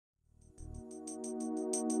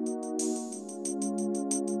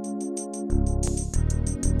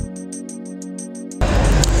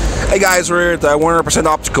Hey guys, we're at 100%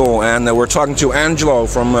 Optical, and we're talking to Angelo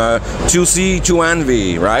from 2C to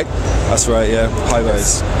Envy, right? That's right, yeah. Hi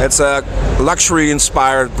guys. It's a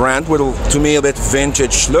luxury-inspired brand with, to me, a bit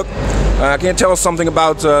vintage look. Can you tell us something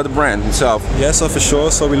about the brand itself? Yeah, so for sure.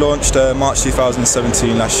 So we launched March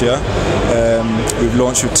 2017 last year. We've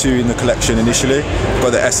launched with two in the collection initially. We've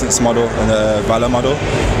got the Essence model and the Valor model.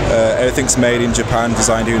 Everything's made in Japan,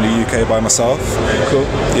 designed here in the UK by myself. Cool.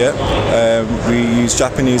 Yeah. We use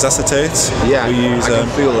Japanese acetate. Yeah, we use, I can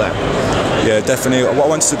feel that. Yeah, definitely. What I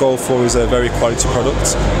wanted to go for is a very quality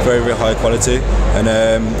product, very, very high quality. And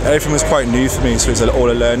everything was quite new for me, so it's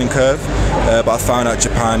all a learning curve. But I found out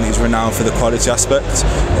Japan is renowned for the quality aspect,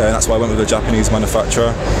 and that's why I went with a Japanese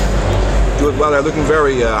manufacturer. Well, they're looking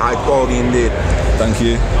very high quality indeed. Thank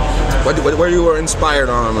you. Where you were inspired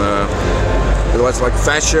on? Was it like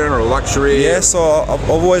fashion or luxury? Yeah, so I've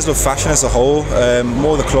always loved fashion as a whole,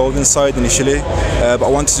 more the clothing side initially, but I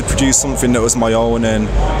wanted to produce something that was my own, and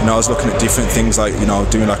I was looking at different things like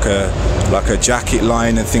doing like a jacket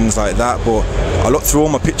line and things like that. But I looked through all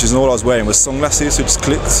my pictures and all I was wearing was sunglasses, so it just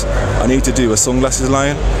clicked. I need to do a sunglasses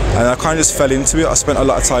line, and I kind of just fell into it. I spent a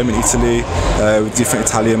lot of time in Italy with different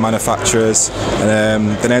Italian manufacturers, and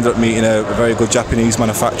then I ended up meeting a very good Japanese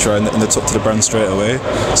manufacturer, and they took to the brand straight away.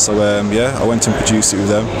 So yeah, I went and produced it with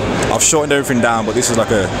them. I've shortened everything down, but this is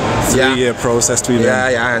like a 3-year process to even,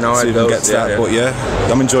 I know to even get to that. But yeah,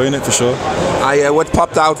 I'm enjoying it for sure. What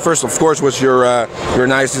popped out first, of course, was your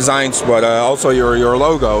nice designs, but also your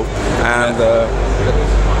logo. And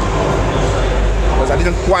I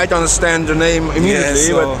didn't quite understand the name immediately.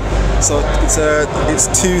 Yeah, so it's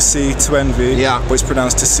 2C to Envy, but it's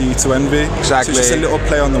pronounced to C to Envy. Exactly. So it's just a little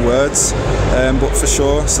play on the words, but for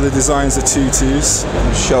sure. So the designs are 2 2s.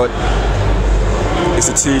 Show it. It's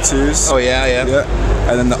the 2 2s. Oh yeah.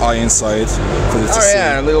 And then the I inside for the Oh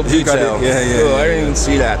yeah, a little detail. Yeah. Cool, I didn't even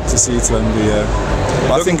see that. To C to Envy, yeah.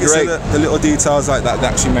 But I think it's the little details like that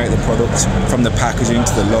that actually make the product, from the packaging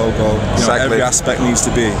to the logo. Exactly. Every aspect needs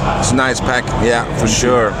to be. It's a nice pack, yeah, for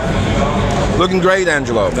sure. Looking great,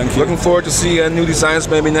 Angelo. Thank you. Looking forward to see new designs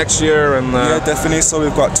maybe next year. And yeah, definitely. So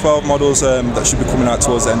we've got 12 models that should be coming out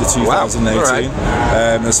towards the end of 2018. Wow.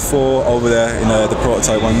 Right. There's 4 over there in the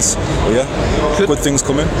prototype ones. But yeah, good things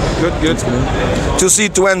coming. Good. To see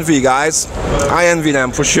to Envy, guys. I envy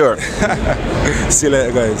them for sure. See you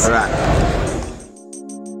later, guys. All right.